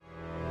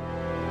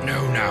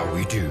No, now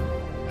we do.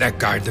 That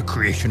guide the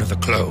creation of the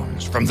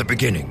clones from the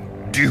beginning.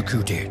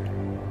 Dooku did.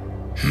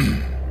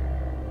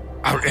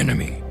 Our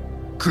enemy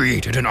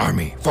created an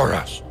army for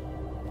us.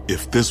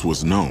 If this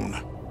was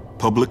known,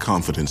 public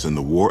confidence in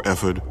the war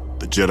effort,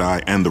 the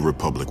Jedi, and the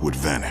Republic would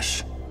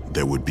vanish.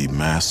 There would be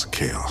mass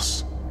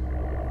chaos.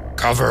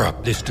 Cover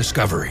up this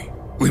discovery.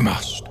 We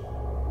must.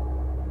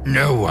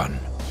 No one,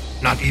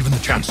 not even the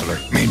Chancellor,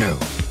 may know.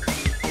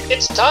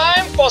 It's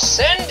time for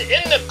Send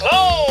in the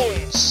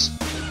Clones!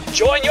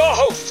 Join your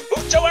hosts,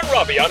 Ucho and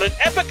Robbie, on an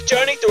epic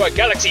journey through a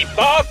galaxy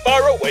far,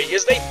 far away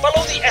as they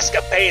follow the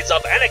escapades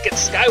of Anakin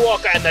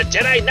Skywalker and the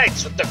Jedi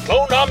Knights with the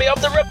clone army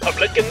of the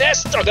Republic in their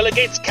struggle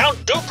against Count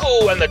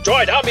Dooku and the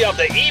droid army of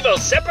the evil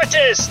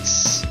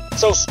Separatists.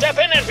 So step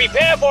in and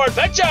prepare for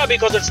adventure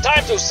because it's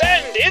time to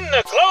send in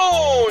the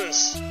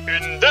clones!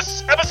 In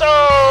this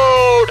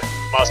episode,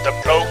 Master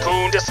Plo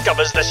Koon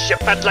discovers the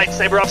ship and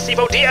lightsaber of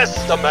Sifo Dyas,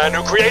 the man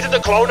who created the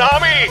clone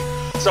army.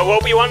 So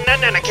Obi-Wan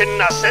and Anakin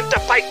are sent to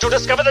fight to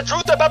discover the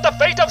truth about the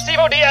fate of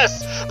Sifo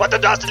Dyas. But the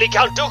dastardly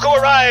Count Dooku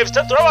arrives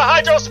to throw a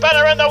hydro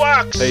spanner in the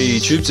works. Hey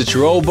troops, it's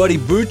your old buddy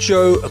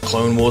Bucho, a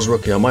Clone Wars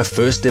rookie on my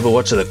first ever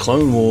watch of the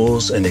Clone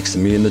Wars, and next to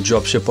me in the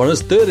dropship on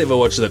his third ever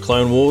watch of the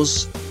Clone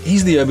Wars,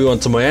 he's the Obi-Wan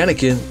to my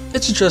Anakin.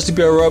 It's your trusty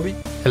bear Robbie.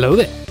 Hello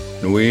there.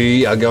 And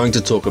we are going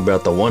to talk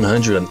about the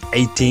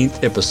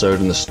 118th episode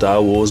in the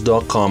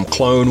StarWars.com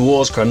Clone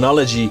Wars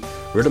chronology,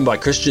 written by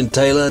Christian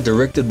Taylor,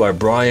 directed by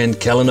Brian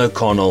Callen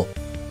O'Connell.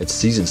 It's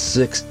Season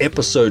 6,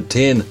 Episode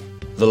 10,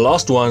 The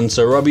Lost One.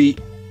 So, Robbie,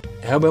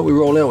 how about we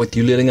roll out with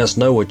you letting us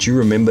know what you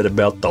remembered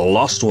about The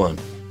Lost One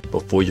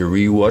before you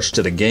rewatched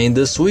it again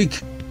this week?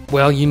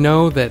 Well, you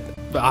know that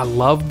I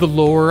love the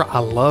lore. I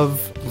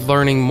love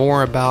learning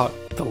more about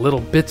the little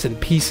bits and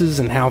pieces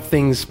and how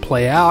things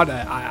play out.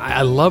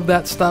 I love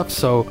that stuff.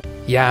 So,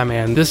 yeah,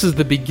 man, this is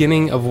the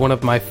beginning of one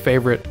of my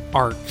favorite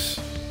arcs,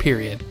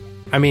 period.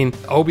 I mean,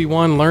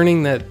 Obi-Wan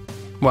learning that...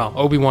 Well,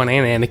 Obi-Wan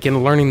and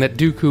Anakin learning that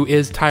Dooku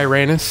is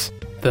Tyrannus.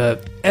 The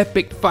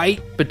epic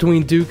fight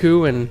between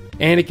Dooku and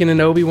Anakin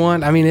and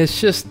Obi-Wan. I mean, it's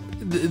just...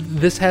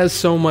 This has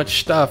so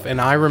much stuff,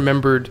 and I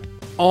remembered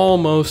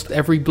almost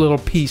every little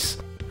piece.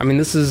 I mean,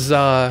 this is...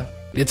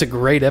 it's a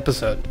great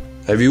episode.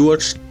 Have you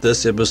watched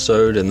this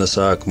episode and this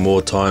arc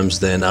more times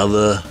than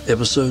other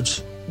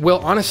episodes? Well,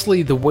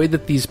 honestly, the way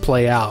that these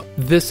play out,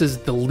 this is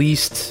the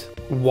least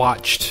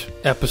watched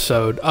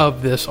episode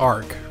of this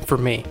arc for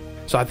me.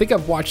 So I think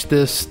I've watched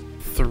this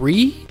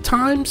 3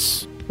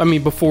 times. I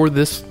mean, before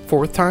this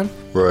 4th time.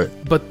 Right.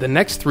 But the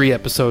next 3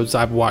 episodes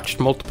I've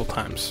watched multiple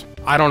times.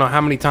 I don't know how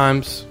many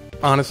times,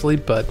 honestly,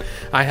 but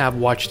I have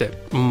watched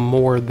it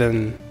more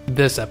than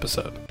this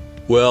episode.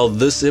 Well,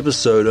 this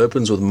episode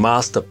opens with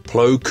Master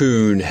Plo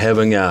Koon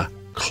having a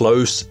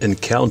close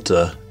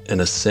encounter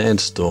in a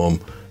sandstorm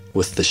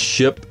with the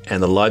ship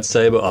and the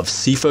lightsaber of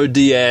Sifo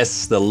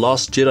Dyas, the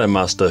lost Jedi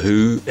Master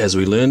who, as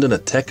we learned in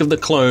Attack of the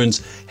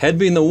Clones, had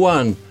been the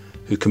one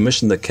who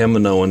commissioned the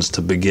Kaminoans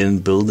to begin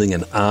building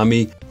an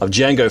army of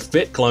Jango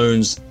Fett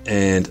clones,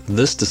 and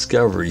this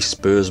discovery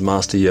spurs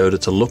Master Yoda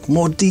to look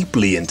more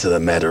deeply into the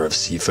matter of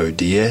Sifo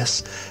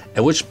Dyas,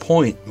 at which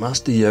point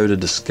Master Yoda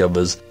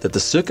discovers that the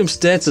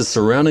circumstances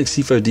surrounding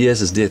Sifo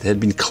Dyas' death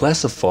had been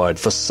classified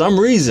for some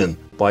reason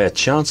by a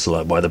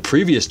Chancellor, by the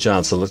previous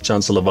Chancellor,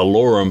 Chancellor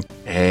Valorum,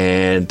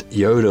 and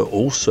Yoda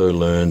also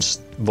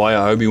learns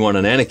via Obi-Wan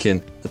and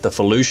Anakin that the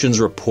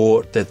Felucians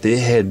report that there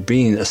had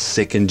been a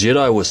second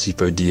Jedi with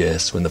Sifo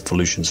Dyas when the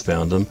Felucians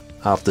found him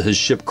after his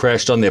ship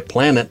crashed on their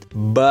planet.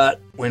 But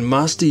when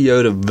Master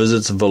Yoda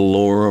visits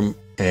Valorum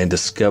and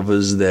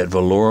discovers that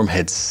Valorum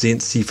had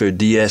sent Sifo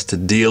Dyas to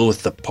deal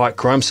with the Pike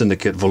Crime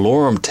Syndicate,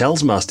 Valorum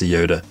tells Master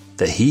Yoda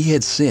that he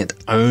had sent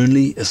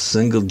only a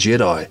single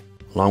Jedi,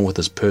 along with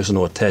his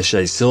personal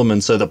attaché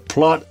Silman, so the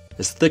plot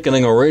is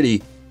thickening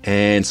already.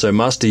 And so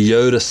Master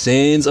Yoda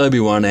sends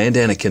Obi-Wan and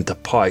Anakin to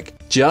Pike,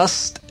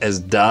 just as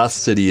Darth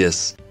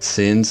Sidious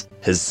sends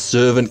his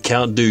servant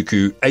Count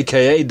Dooku,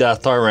 aka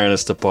Darth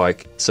Tyrannus, to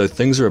Pike. So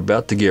things are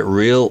about to get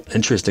real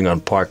interesting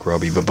on Pike,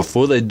 Robbie. But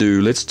before they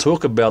do, let's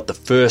talk about the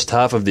first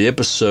half of the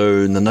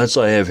episode. And the notes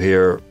I have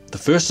here, the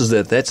first is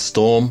that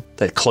storm,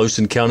 that close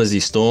encounters-y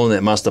storm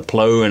that Master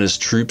Plo and his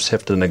troops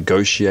have to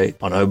negotiate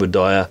on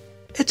Obadiah.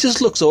 It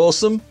just looks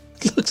awesome.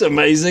 It looks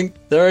amazing.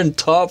 They're in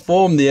top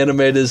form, the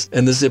animators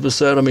in this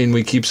episode. I mean,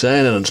 we keep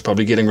saying it, and it's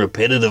probably getting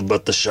repetitive,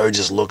 but the show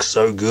just looks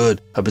so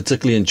good. I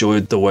particularly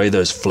enjoyed the way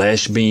those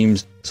flash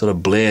beams sort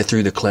of blare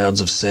through the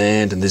clouds of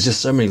sand, and there's just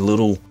so many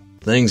little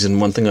things.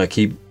 And one thing I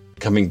keep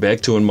coming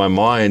back to in my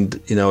mind,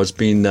 you know, it's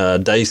been a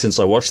day since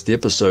I watched the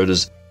episode,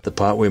 is the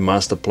part where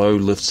Master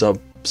Plo lifts up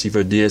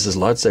Sifo Dyas'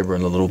 lightsaber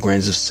and the little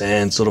grains of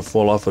sand sort of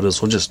fall off it.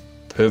 It's all just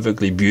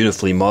perfectly,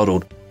 beautifully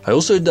modeled. I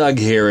also dug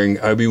hearing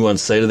Obi-Wan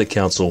say to the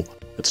council,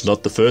 "It's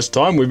not the first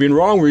time we've been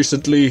wrong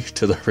recently,"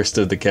 to the rest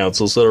of the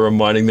council, sort of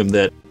reminding them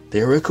that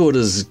their record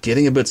is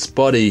getting a bit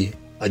spotty.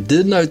 I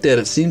did note that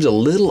it seems a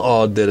little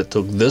odd that it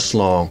took this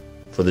long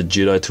for the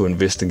Jedi to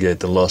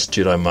investigate the lost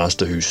Jedi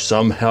Master who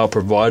somehow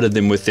provided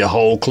them with their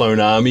whole clone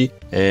army,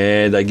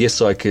 and I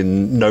guess I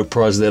can no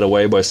prize that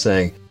away by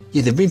saying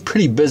yeah, they've been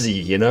pretty busy,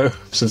 you know,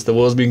 since the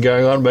war's been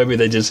going on. Maybe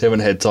they just haven't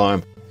had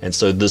time. And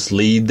so this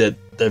lead that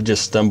they've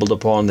just stumbled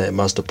upon, that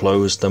Master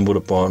Plo has stumbled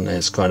upon,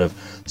 has kind of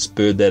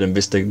spurred that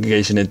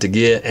investigation into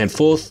gear. And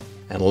fourth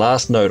and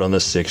last note on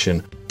this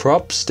section,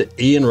 props to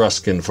Ian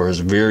Ruskin for his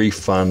very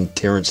fun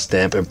Terence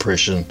Stamp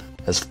impression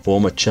as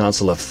former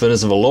Chancellor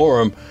Finis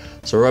Valorum.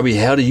 So, Robbie,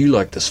 how do you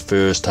like this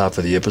first half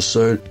of the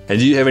episode? And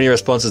do you have any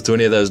responses to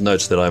any of those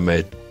notes that I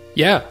made?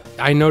 Yeah,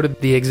 I noted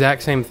the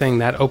exact same thing.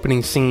 That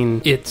opening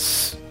scene,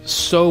 it's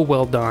so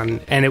well done,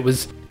 and it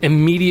was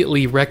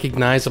immediately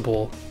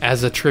recognizable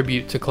as a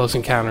tribute to Close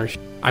Encounters.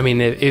 I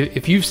mean,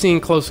 if you've seen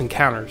Close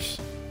Encounters,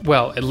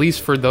 well, at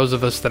least for those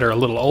of us that are a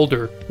little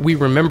older, we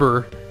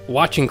remember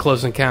watching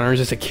Close Encounters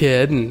as a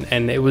kid,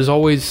 and it was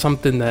always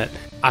something that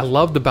I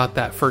loved about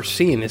that first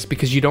scene, is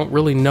because you don't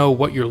really know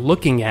what you're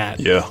looking at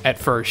at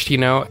first, you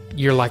know?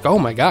 You're like, oh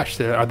my gosh,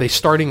 are they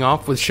starting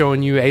off with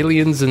showing you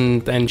aliens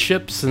and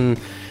ships? And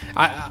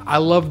I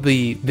love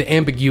the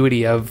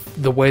ambiguity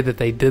of the way that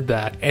they did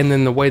that. And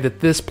then the way that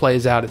this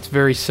plays out, it's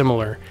very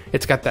similar.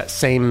 It's got that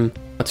same...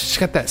 It's just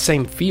got that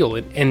same feel.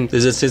 And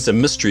there's a sense of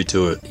mystery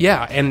to it.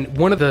 Yeah, and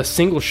one of the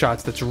single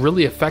shots that's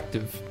really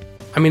effective,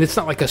 I mean, it's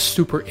not like a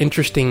super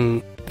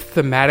interesting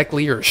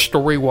thematically or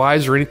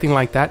story-wise or anything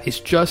like that. It's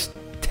just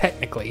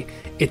technically,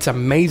 it's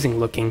amazing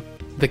looking.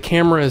 The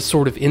camera is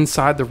sort of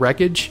inside the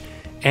wreckage,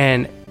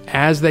 and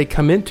as they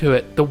come into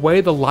it, the way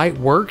the light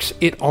works,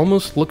 it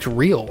almost looks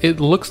real. It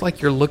looks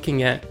like you're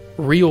looking at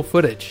real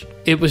footage.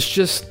 It was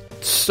just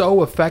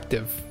so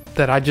effective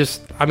that I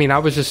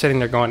was just sitting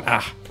there going,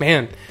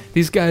 man,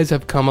 these guys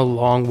have come a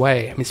long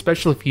way. I mean,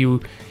 especially if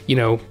you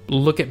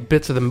look at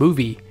bits of the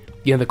movie,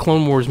 the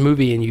Clone Wars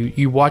movie, and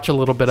you watch a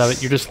little bit of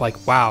it, you're just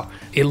like, wow,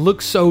 it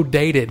looks so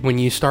dated when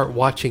you start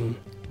watching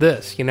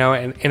this,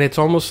 and it's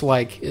almost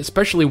like,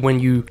 especially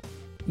when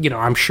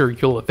I'm sure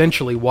you'll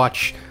eventually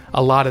watch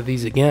a lot of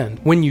these again.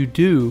 When you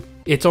do,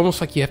 it's almost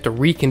like you have to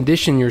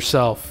recondition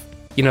yourself,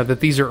 that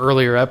these are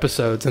earlier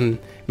episodes and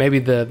maybe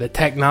the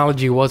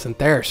technology wasn't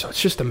there. So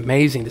it's just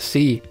amazing to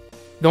see.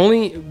 The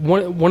only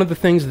one of the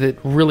things that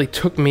really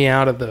took me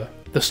out of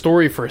the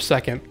story for a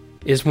second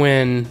is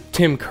when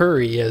Tim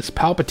Curry as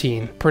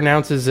Palpatine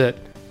pronounces it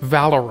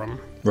Valorum.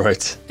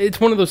 Right.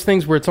 It's one of those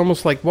things where it's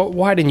almost like,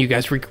 why didn't you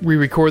guys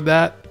re-record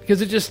that?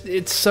 Because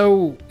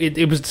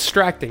it was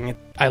distracting.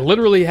 I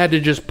literally had to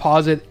just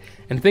pause it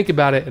and think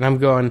about it, and I'm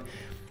going,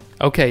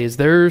 okay, is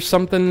there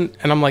something?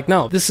 And I'm like,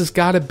 no, this has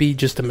got to be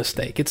just a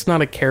mistake. It's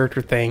not a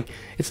character thing.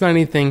 It's not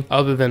anything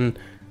other than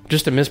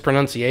just a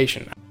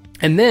mispronunciation.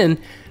 And then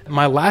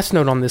my last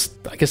note on this,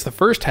 I guess the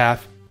first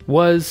half,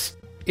 was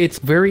it's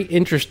very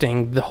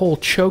interesting, the whole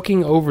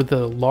choking over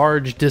the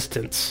large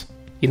distance,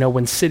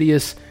 when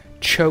Sidious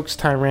chokes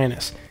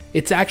Tyrannus.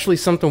 It's actually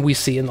something we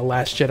see in The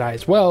Last Jedi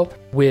as well,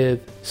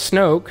 with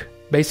Snoke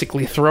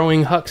basically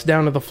throwing Hux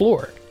down to the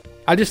floor.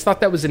 I just thought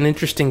that was an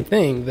interesting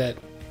thing, that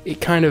it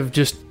kind of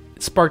just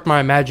sparked my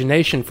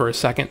imagination for a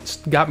second,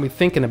 got me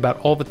thinking about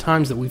all the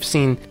times that we've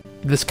seen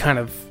this kind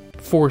of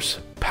force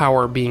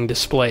power being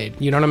displayed.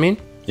 You know what I mean?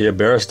 Yeah,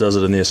 Barriss does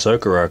it in the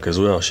Ahsoka arc as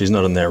well. She's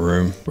not in that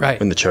room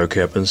when the choke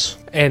happens.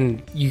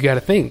 And you got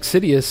to think,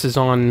 Sidious is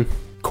on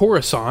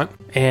Coruscant,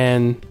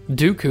 and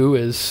Dooku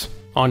is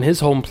on his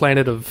home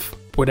planet of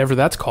whatever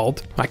that's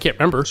called. I can't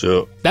remember.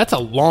 Sure. That's a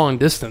long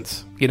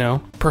distance,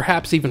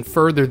 perhaps even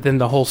further than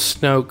the whole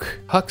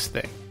Snoke-Hux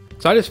thing.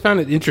 So I just found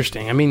it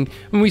interesting. I mean,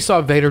 when we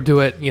saw Vader do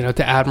it,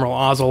 to Admiral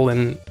Ozzel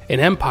in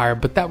Empire,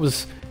 but that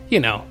was,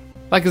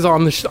 like it's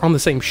on the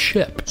same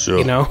ship,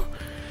 sure.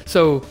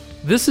 So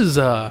this is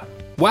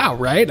wow,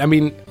 right? I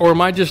mean, or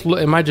am I just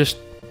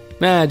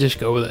just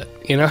go with it,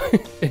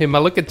 Am I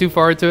looking too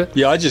far into it?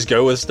 Yeah, I just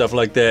go with stuff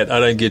like that. I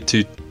don't get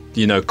too,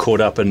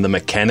 caught up in the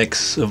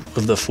mechanics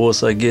of the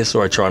Force, I guess,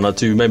 or I try not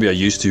to. Maybe I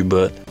used to,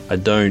 but I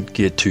don't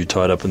get too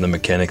tied up in the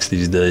mechanics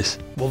these days.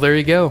 Well, there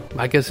you go.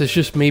 I guess it's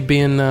just me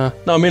being... No,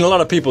 I mean, a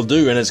lot of people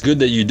do, and it's good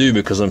that you do,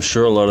 because I'm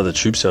sure a lot of the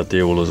troops out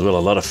there will as well. A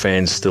lot of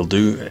fans still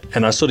do,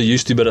 and I sort of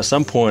used to, but at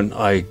some point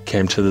I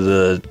came to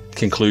the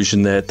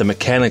conclusion that the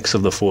mechanics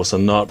of the Force are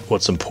not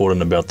what's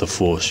important about the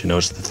Force.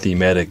 It's the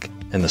thematic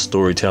and the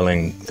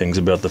storytelling things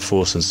about the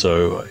Force, and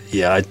so,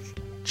 yeah, I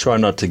try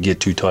not to get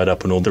too tied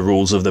up in all the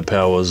rules of the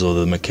powers or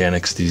the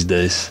mechanics these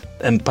days.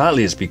 And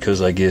partly it's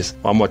because, I guess,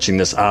 I'm watching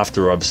this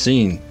after I've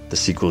seen the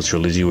sequel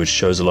trilogy, which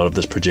shows a lot of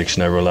this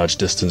projection over a large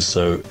distance,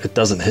 so it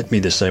doesn't hit me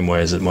the same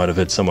way as it might have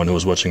hit someone who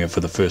was watching it for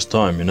the first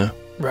time,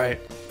 Right.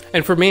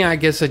 And for me, I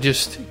guess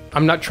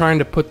I'm not trying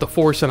to put the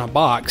Force in a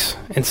box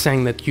and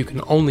saying that you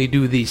can only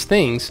do these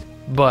things,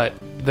 but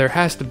there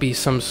has to be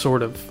some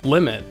sort of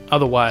limit.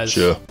 Otherwise,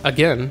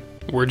 again,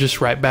 we're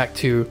just right back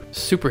to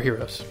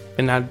superheroes.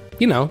 And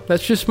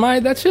that's just my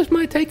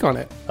take on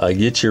it. I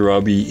get you,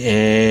 Robbie.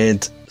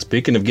 And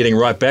speaking of getting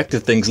right back to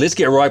things, let's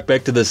get right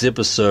back to this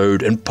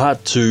episode. In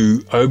part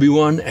 2,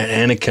 Obi-Wan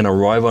and Anakin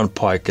arrive on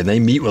Pike, and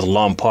they meet with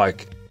Lon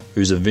Pike,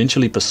 who's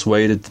eventually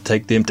persuaded to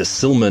take them to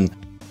Silman,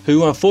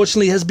 who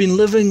unfortunately has been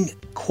living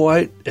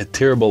quite a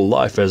terrible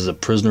life as a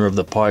prisoner of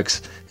the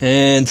Pikes,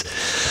 and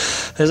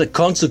as a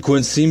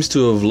consequence seems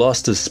to have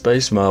lost his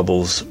space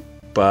marbles.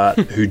 but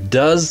who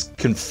does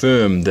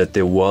confirm that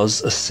there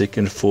was a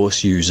second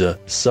Force user,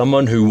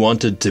 someone who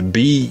wanted to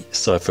be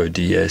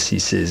Sifo-Dyas, he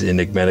says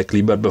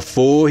enigmatically, but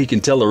before he can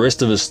tell the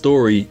rest of his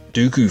story,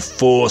 Dooku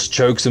Force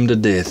chokes him to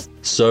death.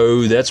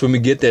 So that's when we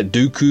get that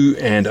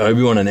Dooku and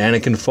Obi-Wan and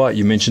Anakin fight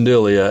you mentioned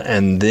earlier,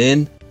 and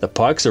then the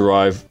Pikes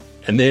arrive,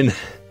 and then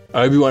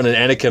Obi-Wan and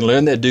Anakin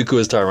learn that Dooku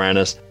is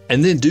Tyrannus,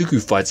 and then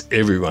Dooku fights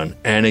everyone,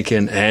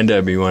 Anakin and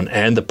Obi-Wan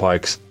and the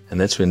Pikes, and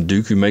that's when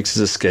Dooku makes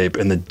his escape,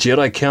 and the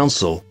Jedi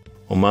Council,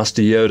 or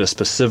Master Yoda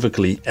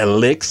specifically,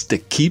 elects to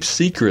keep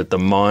secret the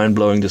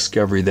mind-blowing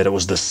discovery that it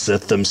was the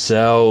Sith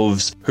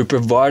themselves who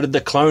provided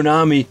the clone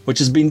army which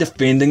has been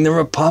defending the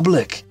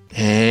Republic.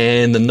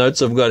 And the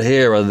notes I've got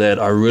here are that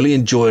I really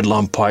enjoyed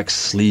Lon Pike's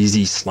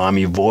sleazy,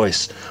 slimy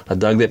voice. I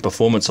dug that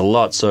performance a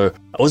lot, so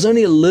I was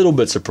only a little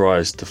bit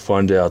surprised to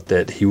find out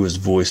that he was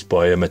voiced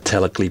by a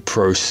metallically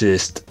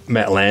processed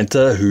Matt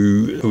Lanter,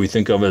 who we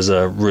think of as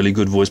a really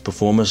good voice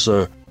performer,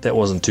 so that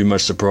wasn't too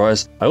much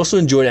surprise. I also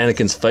enjoyed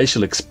Anakin's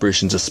facial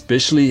expressions,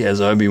 especially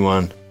as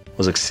Obi-Wan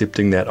was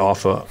accepting that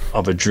offer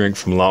of a drink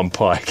from Lon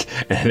Pike.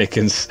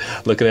 Anakin's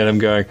looking at him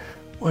going,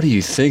 "What are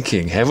you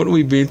thinking? Haven't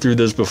we been through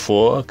this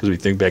before?" Because we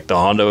think back to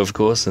Hondo, of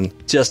course, and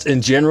just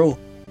in general,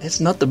 it's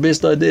not the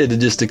best idea to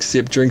just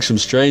accept drinks from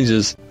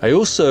strangers. I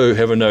also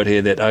have a note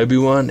here that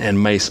Obi-Wan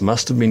and Mace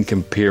must have been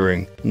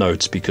comparing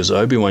notes because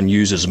Obi-Wan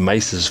uses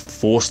Mace's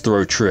force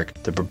throw trick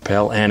to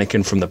propel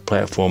Anakin from the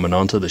platform and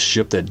onto the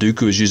ship that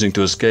Dooku is using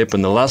to escape.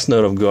 And the last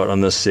note I've got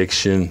on this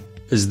section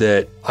is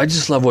that I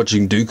just love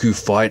watching Dooku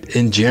fight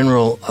in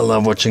general. I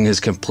love watching his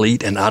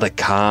complete and utter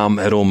calm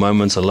at all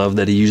moments. I love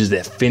that he uses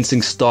that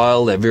fencing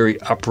style, that very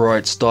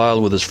upright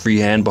style with his free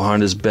hand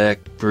behind his back,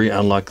 very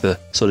unlike the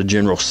sort of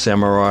general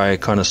samurai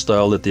kind of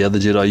style that the other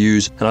Jedi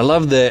use. And I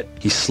love that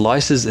he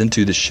slices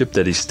into the ship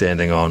that he's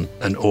standing on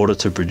in order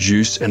to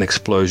produce an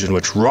explosion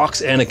which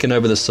rocks Anakin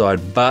over the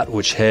side, but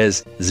which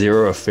has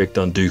zero effect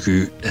on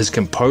Dooku. His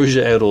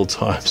composure at all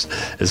times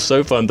is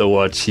so fun to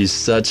watch. He's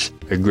such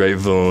a great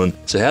villain.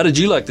 So how did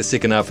you like the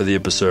second half of the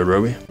episode,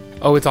 Roby?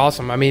 Oh, it's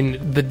awesome. I mean,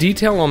 the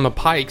detail on the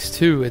Pikes,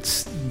 too,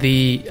 it's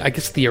the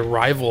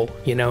arrival,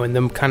 and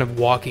them kind of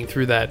walking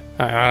through that,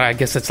 I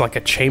guess it's like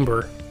a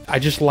chamber. I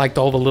just liked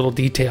all the little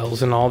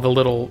details and all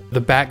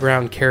the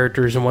background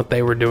characters and what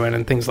they were doing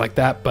and things like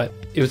that. But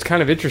it was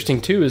kind of interesting,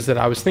 too, is that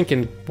I was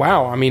thinking,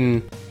 wow, I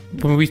mean,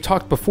 when we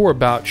talked before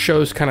about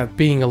shows kind of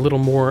being a little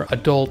more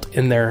adult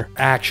in their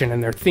action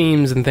and their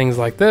themes and things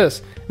like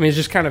this, I mean, it's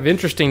just kind of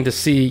interesting to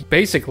see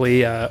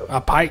basically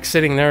a Pike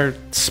sitting there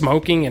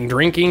smoking and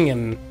drinking.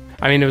 And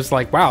I mean, it was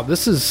like, wow,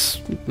 that's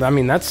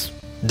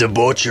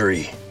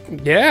debauchery.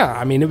 Yeah,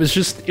 I mean, it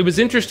was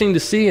interesting to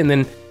see. And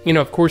then,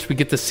 of course, we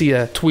get to see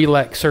a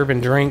Twi'lek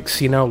serving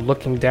drinks,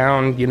 looking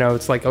down,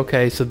 it's like,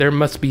 okay, so there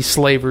must be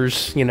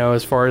slavers,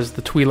 as far as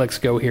the Twi'leks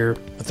go here.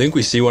 I think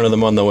we see one of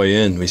them on the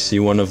way in. We see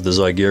one of the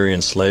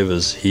Zygerian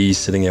slavers. He's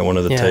sitting at one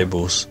of the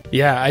tables.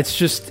 Yeah, it's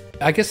just,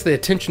 I guess the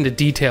attention to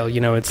detail,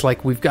 it's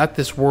like we've got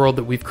this world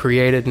that we've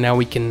created, and now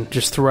we can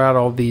just throw out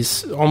all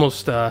these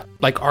almost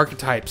like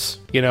archetypes,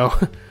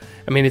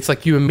 I mean, it's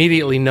like you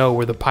immediately know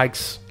where the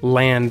Pikes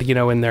land,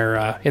 in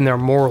their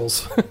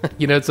morals,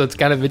 so it's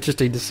kind of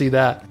interesting to see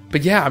that.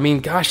 But yeah, I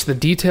mean, gosh, the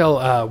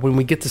detail when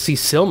we get to see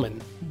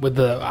Silman with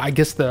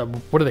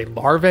what are they,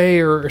 larvae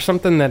or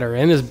something that are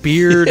in his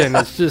beard, and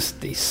it's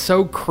just, he's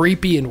so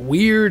creepy and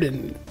weird,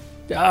 and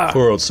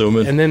poor old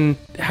Silman. And then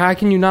how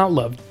can you not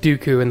love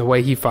Dooku and the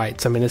way he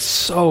fights? I mean, it's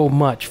so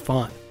much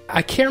fun.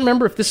 I can't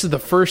remember if this is the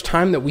first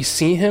time that we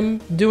see him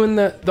doing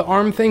the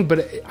arm thing,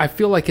 but I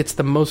feel like it's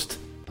the most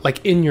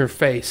like in your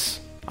face.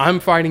 I'm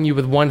fighting you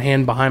with one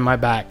hand behind my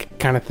back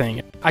kind of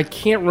thing. I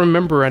can't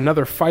remember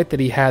another fight that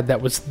he had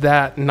that was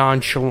that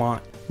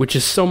nonchalant, which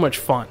is so much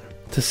fun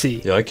to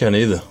see. Yeah, I can't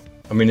either.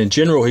 I mean, in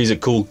general, he's a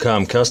cool,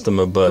 calm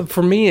customer, but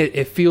for me,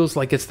 it feels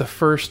like it's the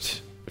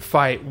first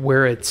fight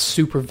where it's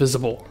super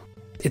visible.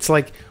 It's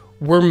like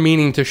we're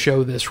meaning to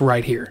show this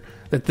right here,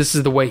 that this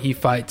is the way he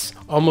fights,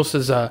 almost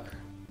as a,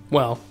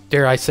 well,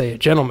 dare I say, a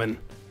gentleman,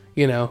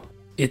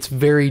 It's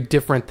very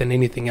different than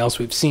anything else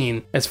we've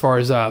seen as far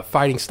as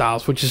fighting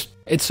styles,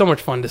 it's so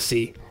much fun to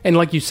see. And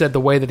like you said,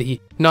 the way that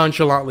he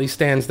nonchalantly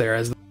stands there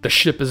as the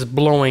ship is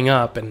blowing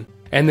up, and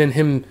then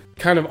him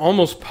kind of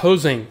almost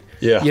posing,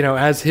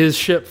 as his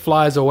ship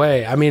flies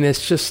away. I mean,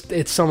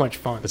 it's so much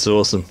fun. It's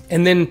awesome.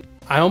 And then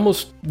I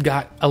almost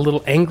got a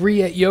little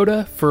angry at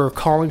Yoda for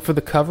calling for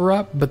the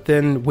cover-up, but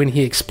then when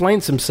he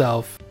explains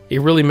himself,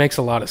 it really makes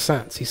a lot of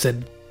sense. He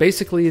said,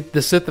 basically,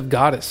 the Sith have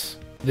got us.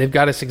 They've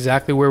got us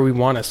exactly where we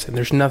want us, and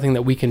there's nothing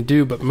that we can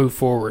do but move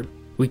forward.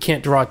 We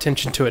can't draw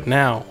attention to it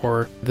now,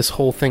 or this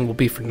whole thing will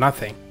be for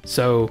nothing.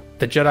 So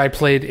the Jedi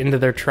played into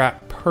their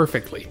trap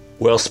perfectly.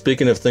 Well,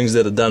 speaking of things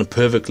that are done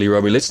perfectly,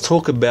 Robbie, let's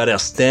talk about our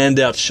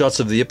standout shots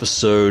of the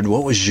episode.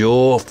 What was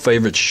your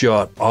favorite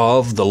shot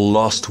of the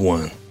Lost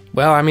One?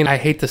 Well, I mean, I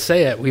hate to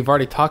say it. We've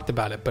already talked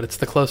about it, but it's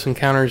the Close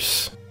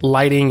Encounters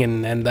lighting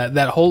and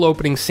that whole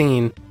opening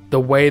scene. The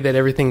way that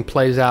everything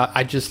plays out,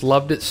 I just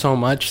loved it so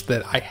much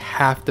that I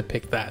have to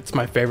pick that. It's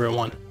my favorite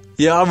one.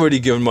 Yeah, I've already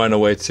given mine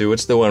away too.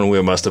 It's the one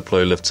where Master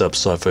Plo lifts up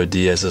Sifo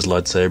Dyas's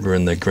lightsaber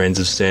and the grains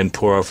of sand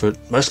pour off it.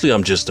 Mostly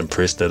I'm just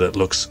impressed that it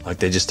looks like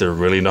they just did a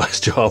really nice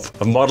job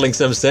of modeling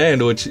some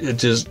sand, which it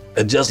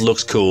just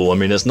looks cool. I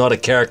mean, it's not a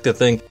character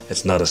thing.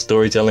 It's not a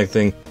storytelling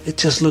thing. It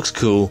just looks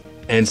cool.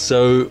 And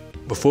so,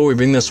 before we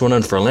bring this one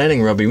in for a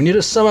landing, Robbie, we need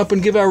to sum up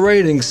and give our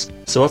ratings.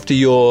 So after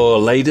your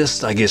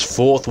latest, I guess,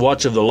 fourth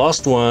watch of The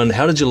Lost One,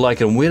 how did you like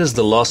it, and where does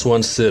The Lost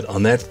One sit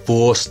on that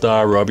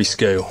 4-star Robbie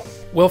scale?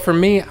 Well, for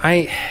me,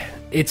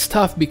 it's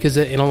tough because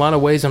in a lot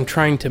of ways I'm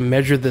trying to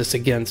measure this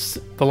against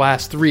the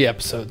last 3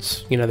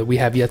 episodes, that we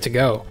have yet to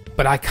go.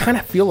 But I kind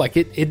of feel like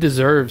it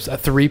deserves a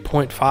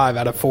 3.5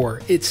 out of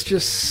 4. It's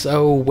just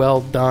so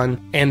well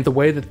done. And the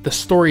way that the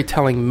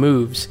storytelling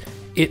moves,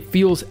 it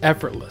feels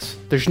effortless.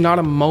 There's not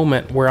a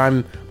moment where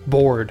I'm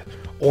bored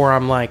or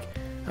I'm like,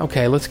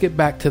 okay, let's get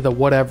back to the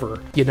whatever.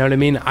 You know what I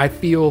mean? I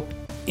feel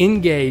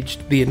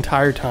engaged the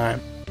entire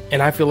time.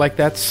 And I feel like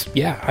that's,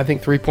 I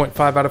think 3.5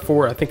 out of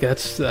 4. I think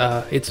that's,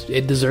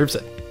 it deserves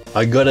it.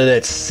 I got it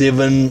at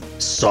 7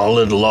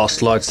 solid Lost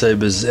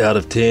lightsabers out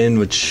of 10,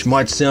 which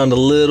might sound a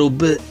little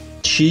bit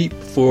cheap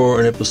for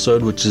an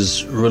episode which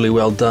is really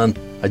well done.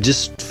 I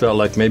just felt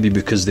like maybe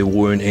because there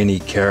weren't any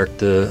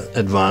character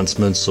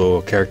advancements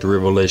or character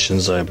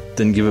revelations, I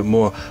didn't give it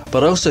more.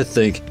 But I also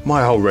think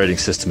my whole rating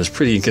system is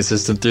pretty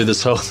inconsistent through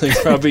this whole thing,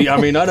 Robbie.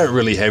 I mean, I don't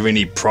really have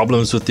any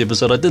problems with the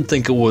episode. I did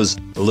think it was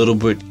a little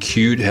bit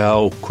cute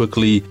how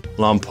quickly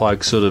Lon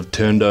Pike sort of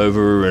turned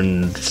over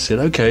and said,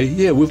 okay,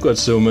 yeah, we've got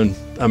Silman.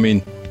 I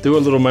mean, there were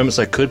little moments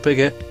I could pick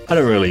at. I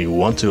don't really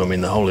want to. I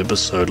mean, the whole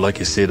episode, like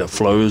you said, it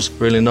flows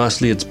really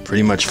nicely. It's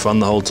pretty much fun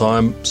the whole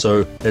time.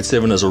 So that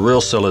 7 is a real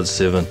solid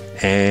 7.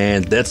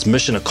 And that's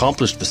mission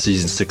accomplished for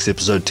Season 6,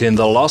 Episode 10,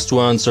 The Lost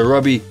One. So,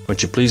 Robbie,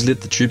 won't you please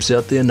let the troops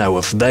out there know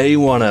if they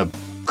want to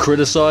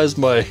criticize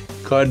my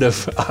kind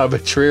of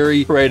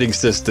arbitrary rating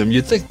system.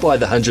 You'd think by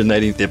the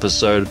 118th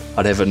episode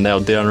I'd have it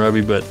nailed down,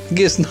 Robbie, but I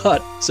guess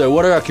not. So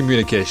what are our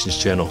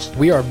communications channels?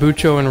 We are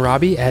Bucho and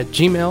Robbie at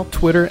Gmail,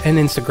 Twitter, and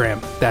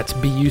Instagram. That's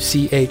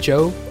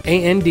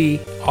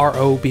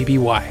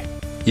BuchoAndRobby.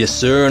 Yes,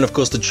 sir, and of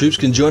course the troops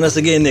can join us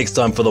again next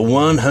time for the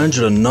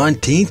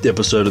 119th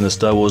episode in the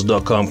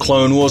StarWars.com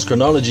Clone Wars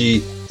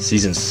Chronology,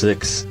 Season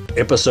 6,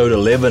 Episode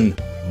 11,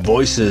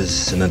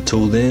 Voices. And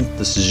until then,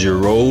 this is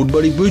your old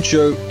buddy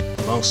Bucho,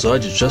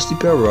 alongside your trusty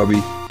pal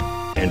Robbie,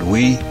 and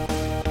we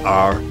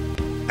are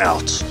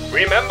out.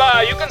 Remember,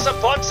 you can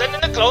support Send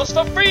in the Clones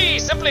for free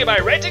simply by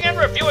rating and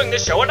reviewing the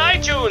show on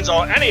iTunes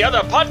or any other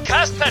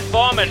podcast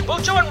platform, and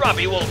Bucho and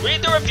Robbie will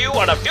read the review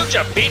on a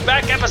future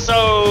feedback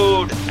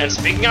episode. And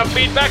speaking of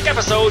feedback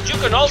episodes, you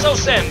can also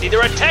send either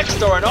a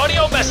text or an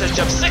audio message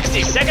of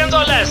 60 seconds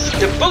or less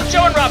to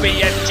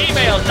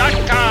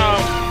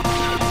buchoandrobbie@gmail.com.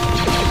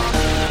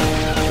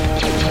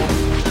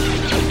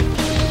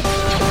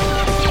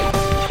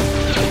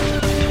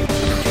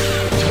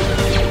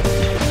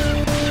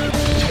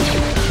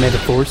 May the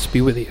Force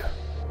be with you.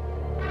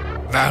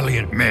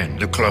 Valiant men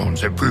the clones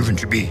have proven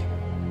to be.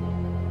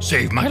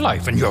 Saved my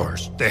life and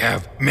yours, they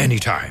have many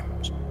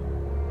times.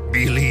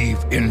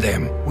 Believe in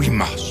them, we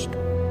must.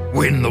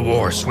 Win the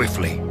war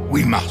swiftly,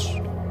 we must.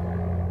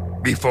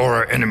 Before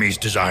our enemy's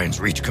designs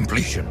reach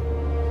completion,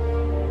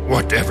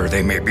 whatever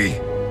they may be.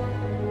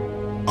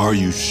 Are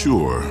you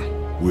sure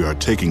we are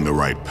taking the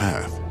right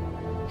path?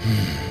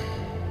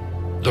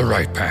 The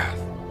right path?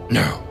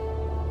 No.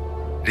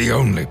 The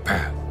only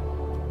path.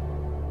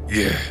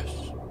 Yes.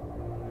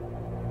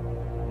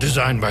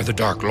 Designed by the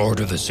Dark Lord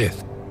of the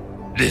Sith,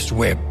 this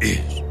web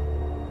is.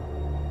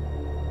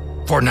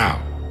 For now,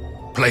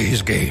 play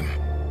his game.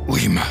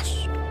 We must.